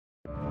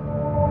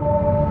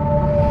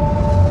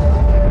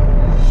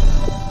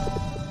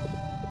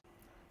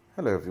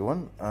Hello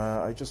everyone,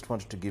 I just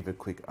wanted to give a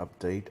quick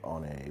update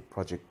on a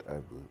project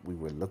we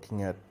were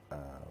looking at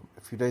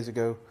a few days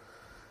ago,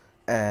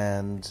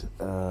 and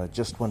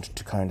just wanted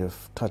to kind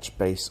of touch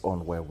base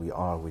on where we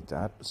are with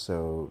that.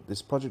 So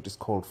this project is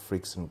called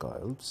Freaks and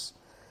Guilds,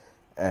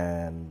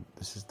 and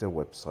this is their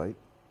website.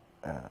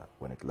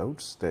 When it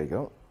loads, there you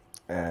go.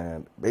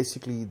 And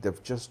basically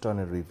they've just done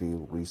a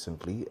reveal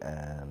recently,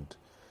 and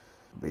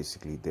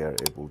basically they're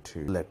able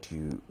to let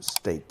you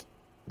stake.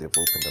 They've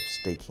opened up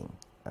staking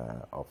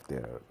of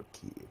their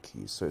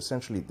keys. So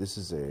essentially this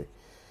is a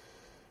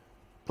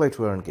play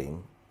to earn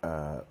game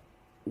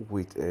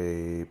with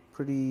a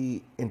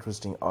pretty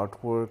interesting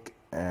artwork,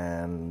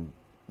 and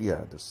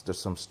yeah, there's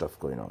some stuff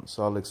going on.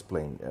 So I'll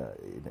explain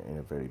in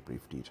a very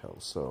brief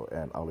detail.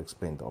 And I'll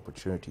explain the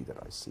opportunity that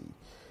I see.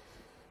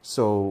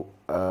 So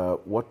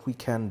what we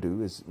can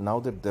do is, now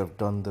that they've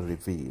done the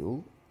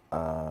reveal,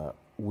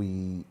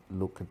 we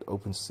look at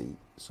OpenSea.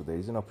 So there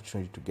is an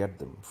opportunity to get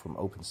them from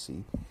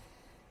OpenSea,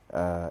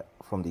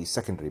 from the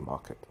secondary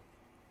market.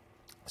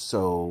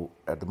 So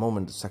at the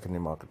moment, the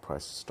secondary market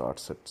price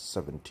starts at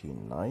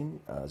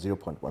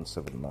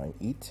 0.179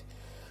 ETH.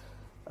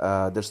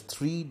 There's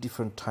 3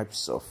 different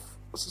types of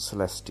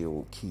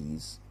celestial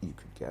keys you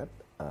could get.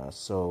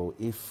 So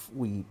if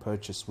we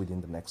purchase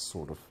within the next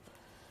sort of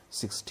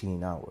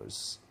 16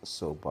 hours,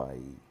 so by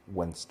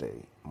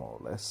Wednesday more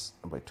or less,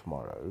 by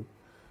tomorrow,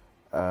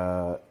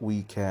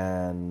 we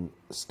can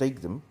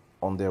stake them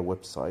on their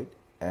website,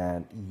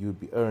 and you'll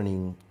be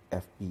earning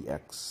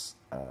FBX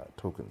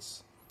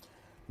tokens.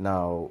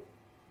 Now,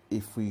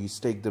 if we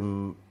stake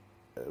them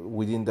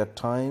within that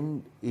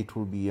time, it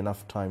will be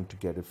enough time to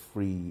get a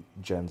free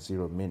Gen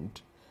 0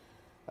 mint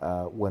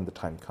when the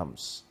time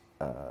comes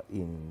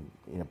in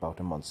about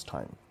a month's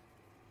time.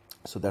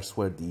 So that's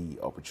where the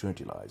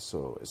opportunity lies.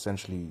 So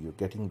essentially you're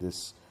getting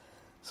this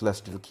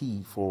celestial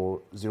key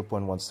for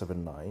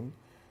 0.179,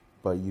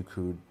 but you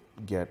could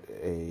get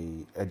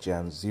a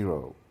Gen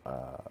 0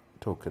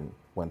 token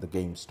when the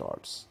game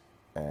starts.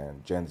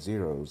 And Gen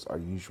 0s are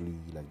usually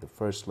like the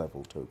first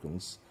level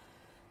tokens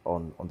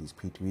on these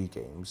P2E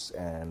games,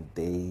 and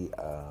they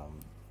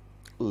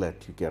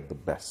let you get the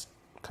best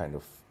kind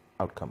of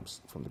outcomes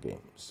from the game.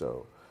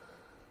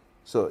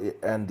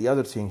 And the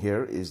other thing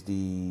here is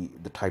the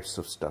types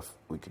of stuff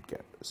we could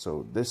get.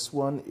 So this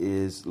one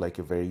is like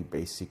a very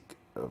basic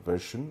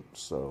version.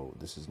 So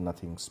this is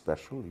nothing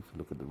special. If you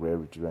look at the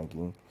rarity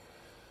ranking,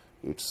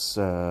 it's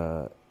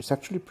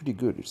actually pretty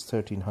good. It's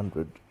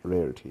 1300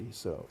 rarity.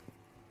 So,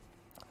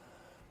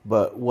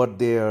 but what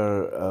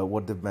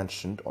they've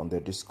mentioned on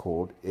their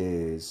Discord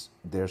is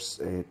there's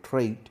a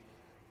trait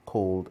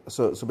called,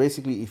 so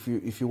basically if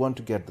you want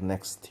to get the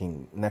next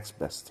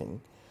best thing,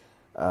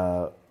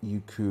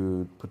 you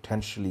could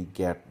potentially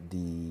get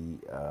the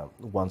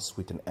ones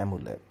with an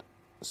amulet.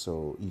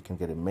 So you can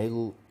get a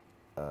male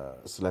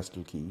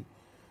celestial key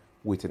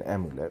with an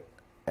amulet,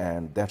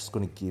 and that's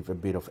going to give a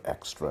bit of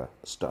extra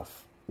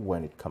stuff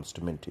when it comes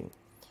to minting.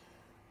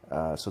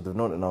 So they've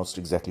not announced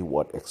exactly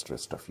what extra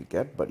stuff you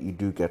get, but you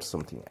do get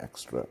something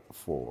extra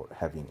for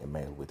having a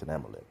male with an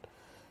amulet.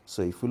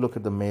 So if we look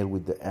at the male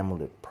with the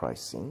amulet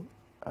pricing,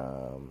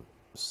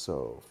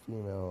 so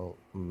female,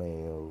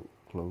 male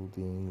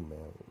clothing,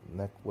 male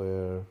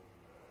neckwear,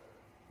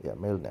 yeah,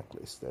 male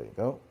necklace, there you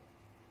go.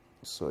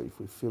 So if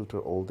we filter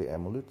all the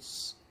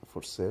amulets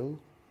for sale,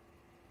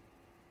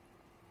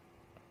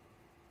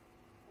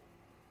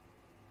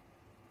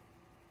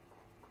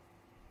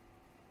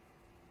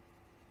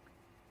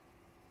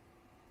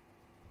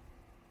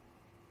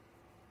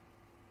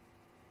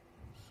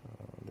 so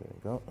there you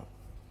go.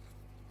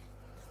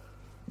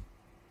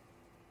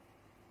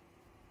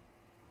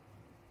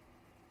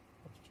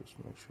 Let's just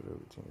make sure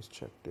everything is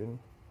checked in.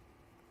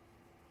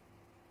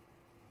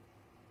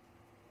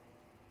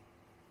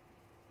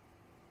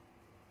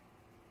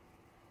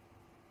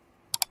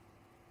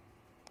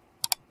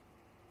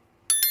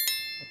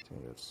 I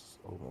think that's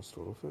almost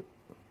all of it.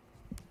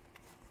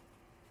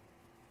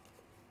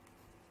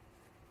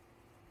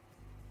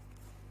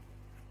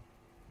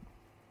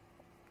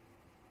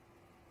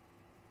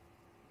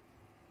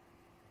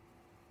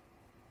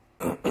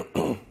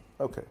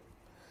 Okay,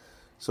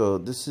 so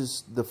this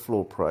is the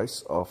floor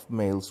price of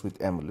males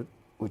with amulet,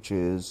 which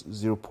is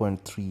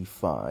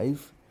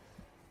 0.35.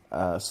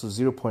 So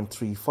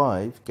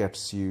 0.35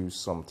 gets you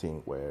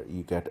something where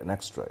you get an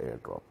extra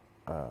airdrop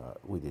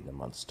within a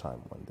month's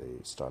time when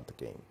they start the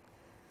game.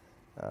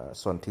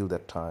 So until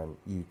that time,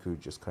 you could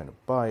just kind of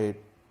buy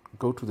it,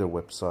 go to their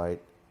website,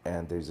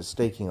 and there's a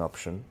staking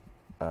option,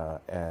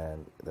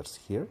 and that's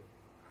here.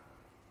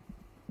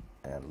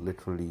 And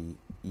literally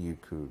you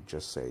could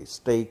just say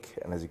stake,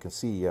 and as you can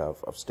see,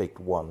 I've staked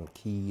 1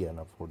 key and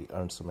I've already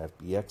earned some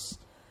FBX.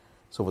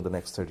 So over the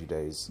next 30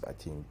 days, I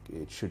think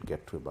it should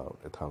get to about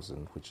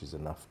 1,000, which is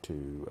enough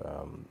to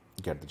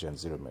get the Gen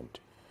 0 mint.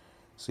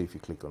 So if you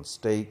click on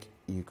stake,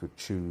 you could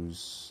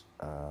choose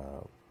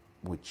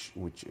which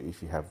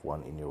if you have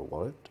one in your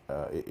wallet,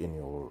 in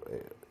your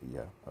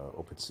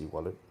OpenSea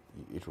wallet,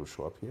 it will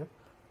show up here.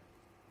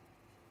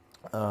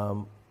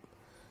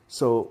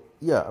 So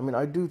yeah, I mean,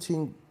 I do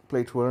think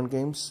play to earn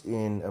games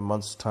in a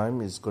month's time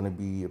is going to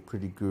be a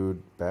pretty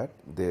good bet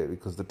there,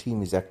 because the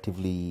team is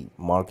actively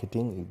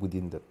marketing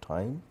within that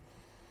time.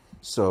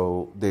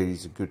 So there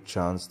is a good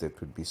chance there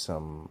could be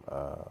some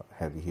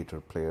heavy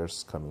hitter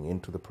players coming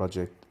into the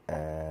project,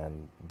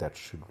 and that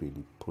should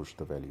really push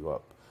the value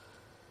up.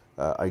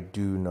 I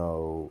do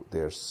know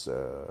there's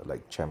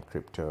like Champ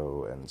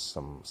Crypto and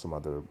some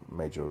other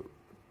major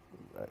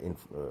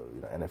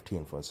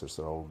NFT influencers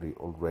are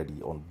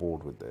already on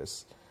board with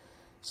this.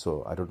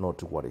 So I don't know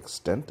to what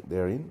extent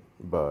they're in,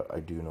 but I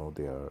do know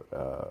they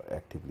are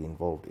actively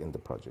involved in the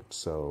project.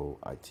 So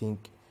I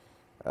think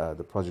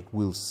the project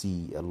will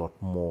see a lot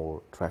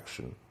more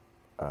traction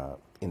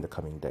in the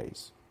coming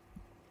days.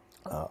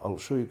 I'll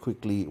show you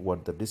quickly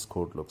what the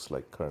Discord looks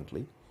like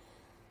currently.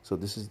 So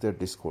this is their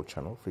Discord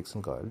channel, Freaks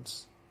and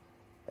Guides.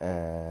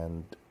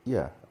 And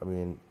yeah, I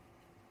mean,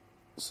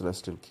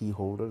 Celestial key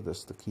holder,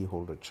 that's the key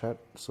holder chat.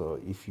 So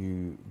if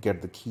you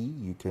get the key,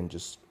 you can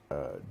just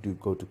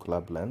go to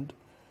Collabland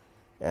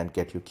and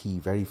get your key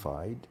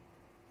verified,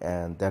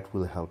 and that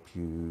will help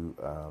you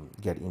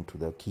get into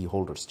the key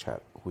holders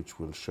chat, which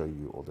will show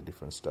you all the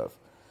different stuff.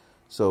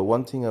 So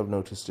one thing I've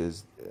noticed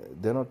is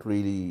they're not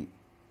really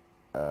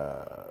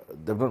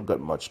they've not got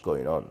much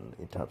going on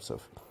in terms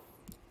of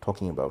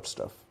talking about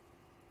stuff.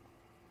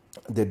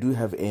 They do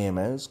have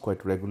AMAs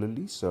quite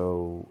regularly,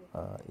 so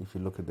if you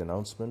look at the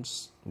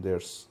announcements,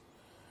 there's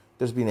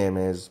been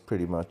AMAs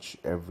pretty much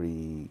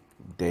every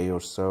day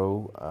or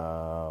so.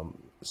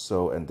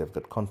 And they've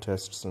got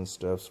contests and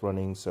stuff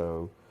running,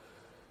 so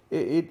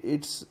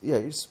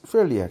it's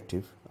fairly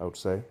active, I would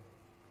say.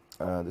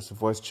 There's a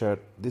voice chat.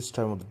 This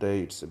time of the day,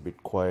 it's a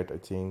bit quiet. I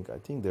think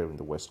they're in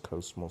the West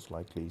Coast most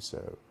likely,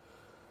 so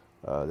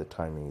the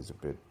timing is a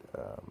bit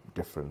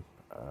different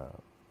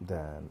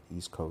than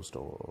East Coast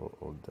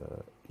or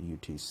the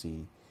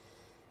UTC.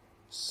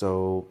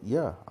 So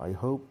yeah, I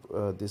hope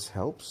this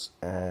helps.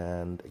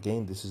 And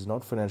again, this is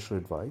not financial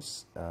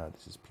advice.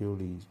 This is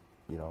purely,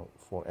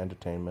 for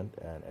entertainment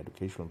and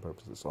educational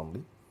purposes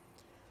only.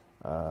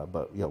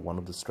 But yeah, one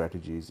of the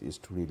strategies is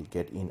to really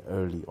get in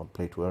early on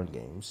play to earn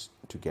games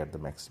to get the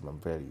maximum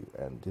value,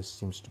 and this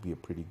seems to be a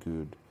pretty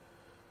good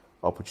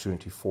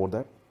opportunity for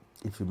that.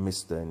 If you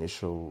miss the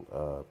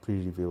initial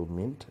pre-reveal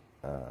mint,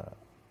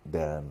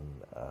 then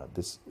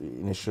this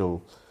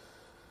initial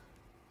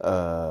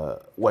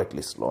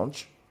whitelist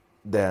launch,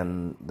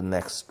 then the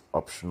next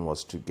option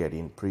was to get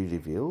in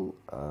pre-reveal,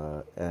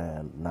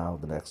 and now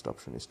the next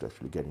option is to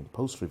actually get in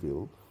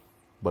post-reveal,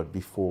 but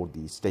before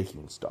the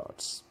staking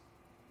starts.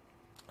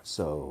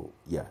 So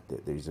yeah,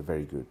 there is a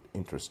very good,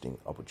 interesting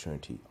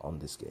opportunity on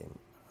this game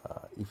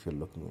if you're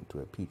looking into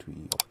a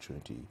P2E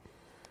opportunity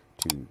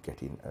to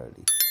get in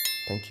early.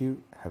 Thank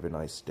you. Have a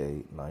nice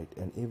day, night,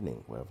 and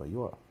evening, wherever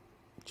you are.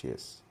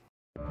 Cheers.